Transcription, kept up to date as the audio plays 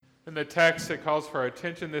And the text that calls for our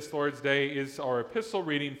attention this Lord's Day is our epistle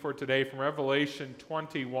reading for today from Revelation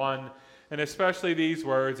 21, and especially these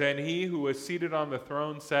words, "And he who was seated on the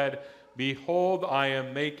throne said, 'Behold, I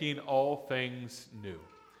am making all things new.'"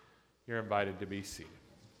 You're invited to be seated.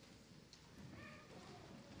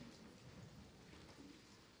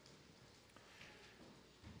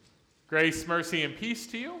 Grace, mercy, and peace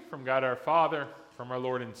to you from God our Father, from our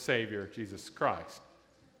Lord and Savior, Jesus Christ.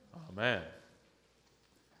 Amen.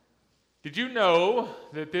 Did you know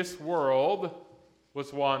that this world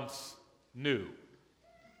was once new?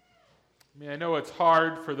 I know it's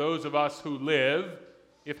hard for those of us who live,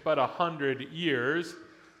 if but 100 years,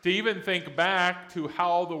 to even think back to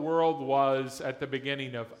how the world was at the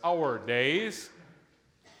beginning of our days,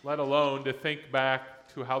 let alone to think back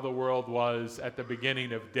to how the world was at the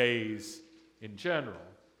beginning of days in general.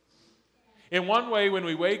 In one way, when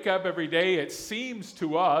we wake up every day, it seems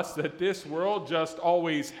to us that this world just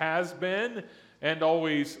always has been and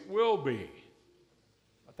always will be.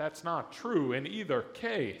 But that's not true in either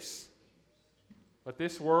case. But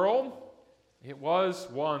this world, it was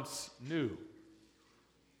once new.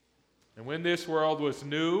 And when this world was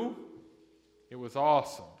new, it was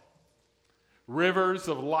awesome. Rivers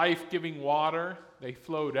of life-giving water, they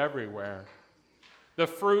flowed everywhere. The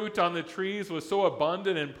fruit on the trees was so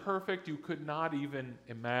abundant and perfect you could not even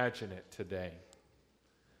imagine it today.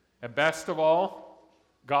 And best of all,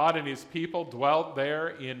 God and his people dwelt there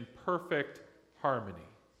in perfect harmony.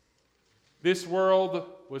 This world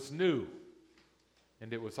was new,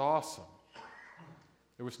 and it was awesome.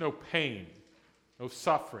 There was no pain, no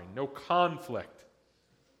suffering, no conflict.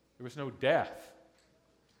 There was no death.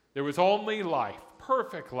 There was only life,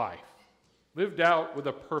 perfect life, lived out with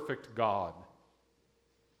a perfect God.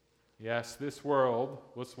 Yes, this world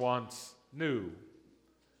was once new.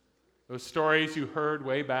 Those stories you heard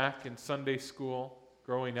way back in Sunday school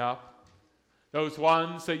growing up, those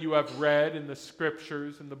ones that you have read in the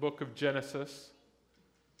scriptures in the book of Genesis,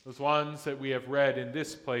 those ones that we have read in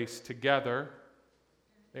this place together,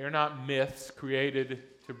 they are not myths created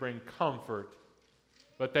to bring comfort,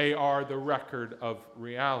 but they are the record of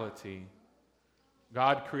reality.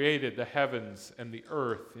 God created the heavens and the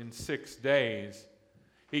earth in 6 days.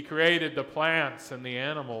 He created the plants and the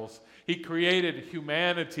animals. He created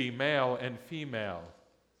humanity, male and female.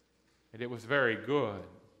 And it was very good.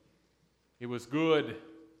 It was good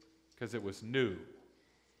because it was new.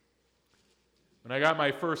 When I got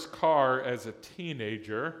my first car as a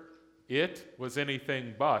teenager, it was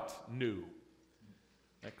anything but new.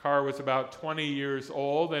 That car was about 20 years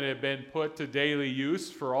old and had been put to daily use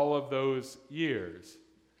for all of those years.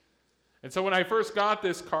 And so when I first got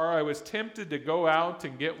this car, I was tempted to go out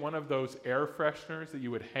and get one of those air fresheners that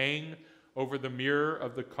you would hang over the mirror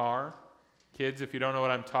of the car. Kids, if you don't know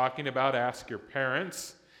what I'm talking about, ask your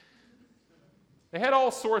parents. They had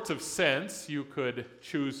all sorts of scents you could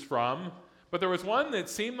choose from, but there was one that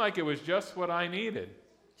seemed like it was just what I needed. It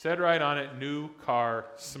said right on it, "New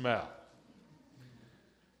car smell."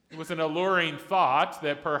 It was an alluring thought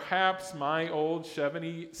that perhaps my old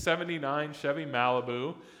 79 Chevy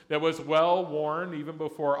Malibu that was well worn even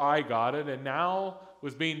before I got it and now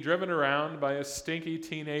was being driven around by a stinky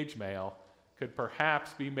teenage male could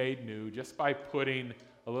perhaps be made new just by putting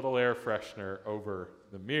a little air freshener over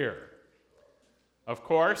the mirror. Of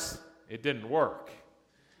course, it didn't work.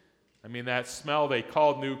 That smell they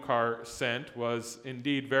called new car scent was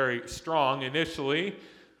indeed very strong initially,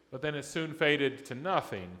 but then it soon faded to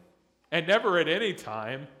nothing. And never at any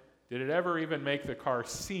time did it ever even make the car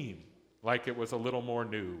seem like it was a little more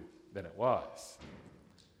new than it was.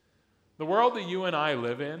 The world that you and I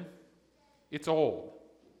live in, it's old.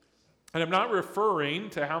 And I'm not referring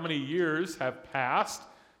to how many years have passed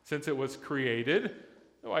since it was created,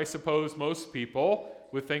 though I suppose most people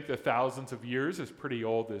would think that thousands of years is pretty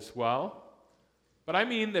old as well. But I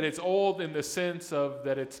mean that it's old in the sense of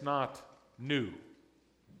that it's not new,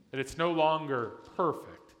 that it's no longer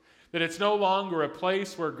perfect, that it's no longer a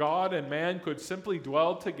place where God and man could simply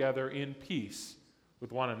dwell together in peace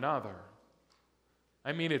with one another.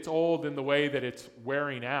 It's old in the way that it's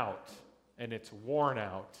wearing out and it's worn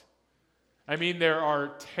out. There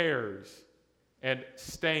are tears and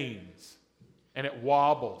stains, and it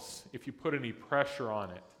wobbles if you put any pressure on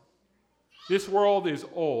it. This world is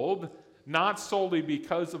old, not solely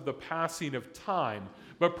because of the passing of time,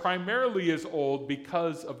 but primarily is old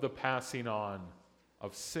because of the passing on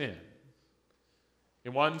of sin.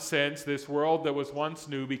 In one sense, this world that was once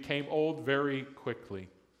new became old very quickly,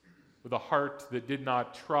 with a heart that did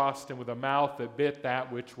not trust and with a mouth that bit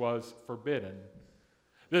that which was forbidden.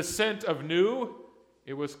 The scent of new,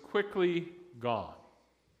 it was quickly gone.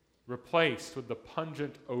 replaced with the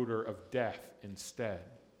pungent odor of death instead.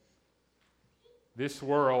 This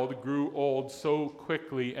world grew old so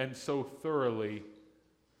quickly and so thoroughly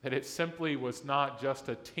that it simply was not just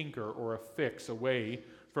a tinker or a fix away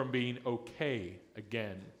from being okay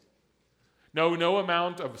again. No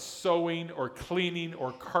amount of sewing or cleaning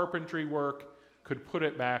or carpentry work could put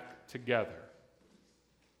it back together.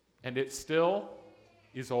 And it still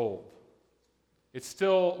is old. It's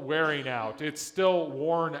still wearing out. It's still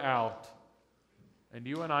worn out. And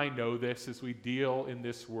you and I know this as we deal in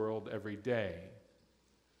this world every day.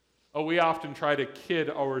 Oh, we often try to kid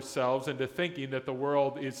ourselves into thinking that the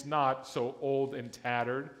world is not so old and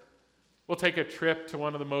tattered. We'll take a trip to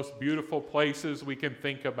one of the most beautiful places we can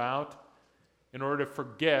think about in order to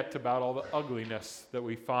forget about all the ugliness that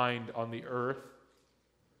we find on the earth.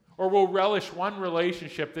 Or we'll relish one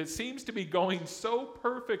relationship that seems to be going so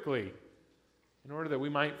perfectly in order that we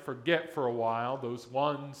might forget for a while those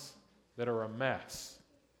ones that are a mess.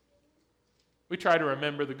 We try to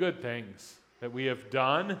remember the good things that we have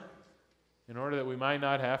done in order that we might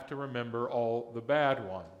not have to remember all the bad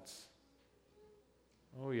ones.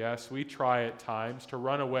 Oh yes, we try at times to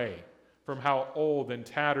run away from how old and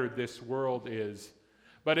tattered this world is.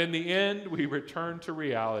 But in the end, we return to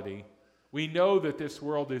reality. We know that this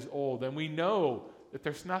world is old, and we know that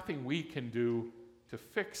there's nothing we can do to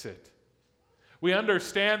fix it. We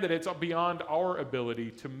understand that it's beyond our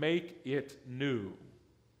ability to make it new.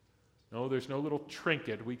 No, there's no little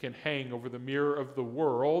trinket we can hang over the mirror of the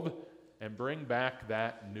world and bring back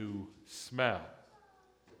that new smell.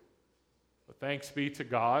 But thanks be to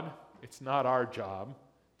God, it's not our job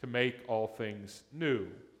to make all things new.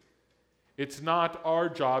 It's not our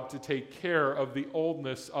job to take care of the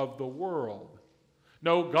oldness of the world.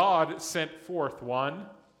 No, God sent forth one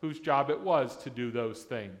whose job it was to do those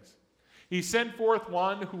things. He sent forth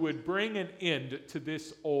one who would bring an end to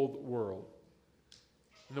this old world.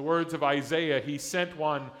 In the words of Isaiah, he sent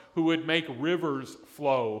one who would make rivers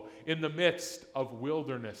flow in the midst of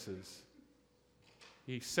wildernesses.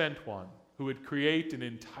 He sent one who would create an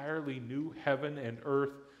entirely new heaven and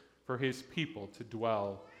earth for his people to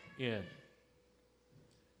dwell in.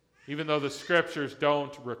 Even though the scriptures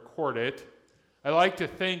don't record it, I like to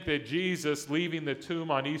think that Jesus, leaving the tomb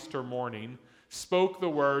on Easter morning, spoke the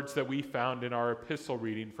words that we found in our epistle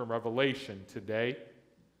reading from Revelation today.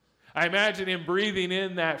 I imagine him breathing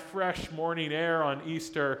in that fresh morning air on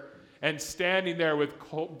Easter and standing there with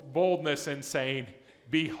boldness and saying,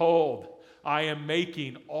 "Behold, I am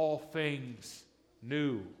making all things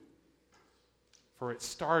new." For it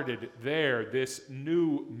started there, this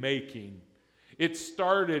new making. It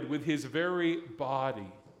started with his very body.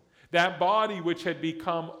 That body which had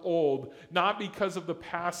become old, not because of the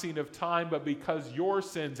passing of time, but because your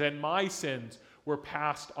sins and my sins were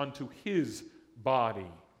passed onto his body.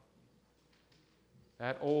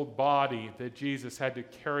 That old body that Jesus had to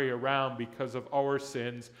carry around because of our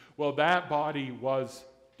sins, well, that body was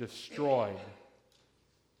destroyed.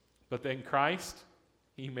 But then Christ,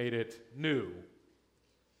 he made it new.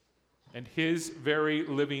 And his very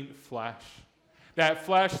living flesh, that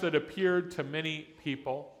flesh that appeared to many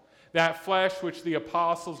people, that flesh which the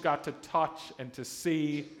apostles got to touch and to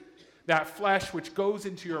see, that flesh which goes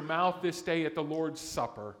into your mouth this day at the Lord's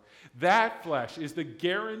Supper, that flesh is the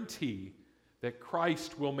guarantee that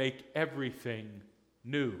Christ will make everything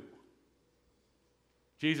new.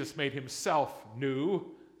 Jesus made himself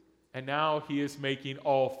new, and now he is making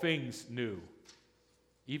all things new,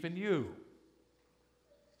 even you.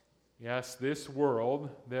 Yes, this world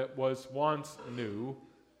that was once new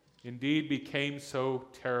indeed became so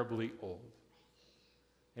terribly old.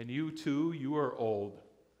 And you too, you are old.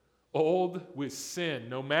 Old with sin,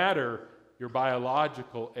 no matter your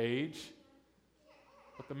biological age.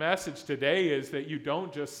 But the message today is that you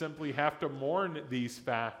don't just simply have to mourn these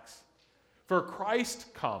facts. For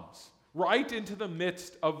Christ comes right into the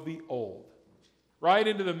midst of the old, right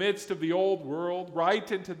into the midst of the old world,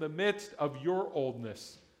 right into the midst of your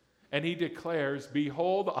oldness. And he declares,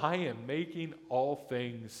 "Behold, I am making all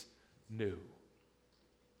things new."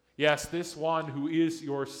 Yes, this one who is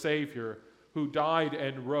your Savior, who died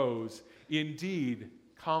and rose, indeed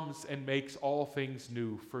comes and makes all things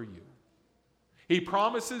new for you. He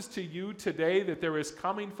promises to you today that there is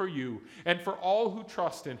coming for you and for all who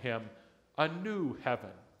trust in him a new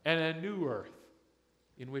heaven and a new earth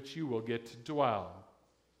in which you will get to dwell.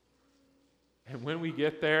 And when we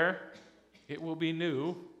get there, it will be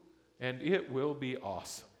new and it will be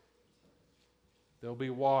awesome. There'll be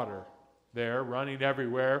water there running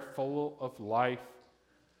everywhere, full of life.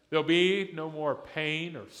 There'll be no more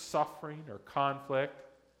pain or suffering or conflict.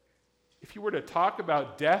 If you were to talk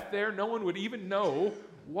about death there, no one would even know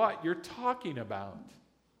what you're talking about.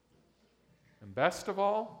 And best of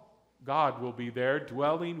all, God will be there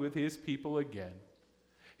dwelling with his people again.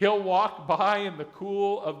 He'll walk by in the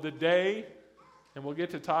cool of the day, and we'll get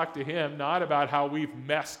to talk to him not about how we've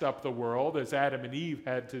messed up the world as Adam and Eve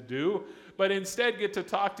had to do, but instead get to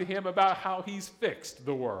talk to him about how he's fixed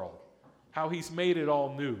the world, how he's made it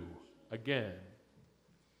all new again.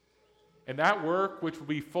 And that work, which will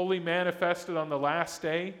be fully manifested on the last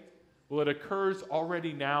day, well, it occurs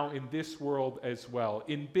already now in this world as well,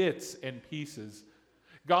 in bits and pieces.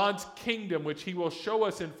 God's kingdom, which he will show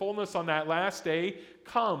us in fullness on that last day,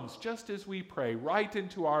 comes, just as we pray, right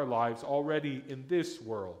into our lives already in this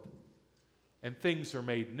world. And things are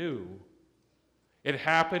made new. It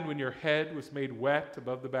happened when your head was made wet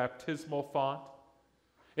above the baptismal font.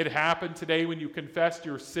 It happened today when you confessed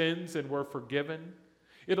your sins and were forgiven.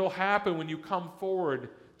 It'll happen when you come forward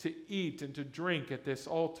to eat and to drink at this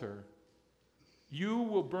altar. You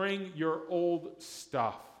will bring your old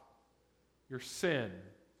stuff, your sin,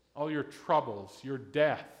 all your troubles, your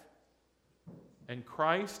death. And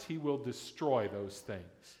Christ, he will destroy those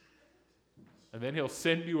things. And then he'll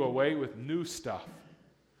send you away with new stuff.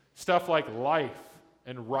 Stuff like life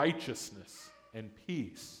and righteousness and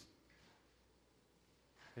peace.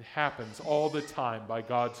 It happens all the time by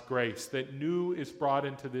God's grace that new is brought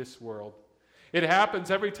into this world. It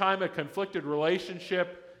happens every time a conflicted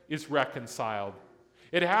relationship is reconciled.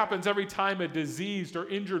 It happens every time a diseased or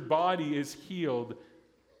injured body is healed.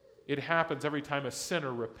 It happens every time a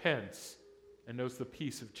sinner repents and knows the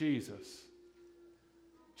peace of Jesus.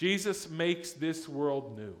 Jesus makes this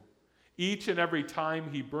world new. Each and every time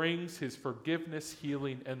he brings his forgiveness,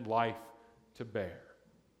 healing, and life to bear.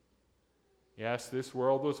 Yes, this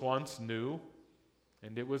world was once new,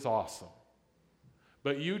 and it was awesome.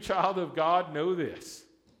 But you, child of God, know this.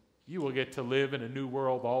 You will get to live in a new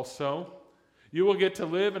world also. You will get to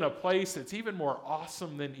live in a place that's even more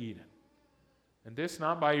awesome than Eden. And this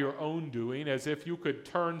not by your own doing, as if you could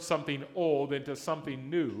turn something old into something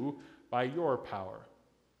new by your power.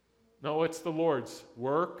 No, it's the Lord's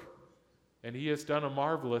work, and he has done a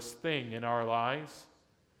marvelous thing in our lives.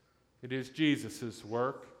 It is Jesus'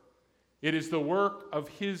 work. It is the work of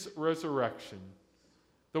his resurrection.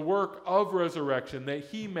 The work of resurrection that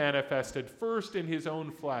he manifested first in his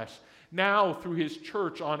own flesh, now through his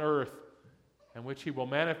church on earth, and which he will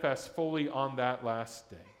manifest fully on that last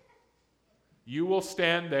day. You will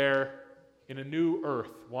stand there in a new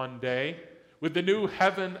earth one day, with the new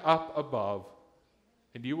heaven up above,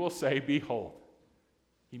 and you will say, "Behold,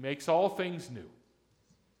 he makes all things new.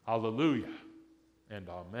 Hallelujah and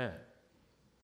amen."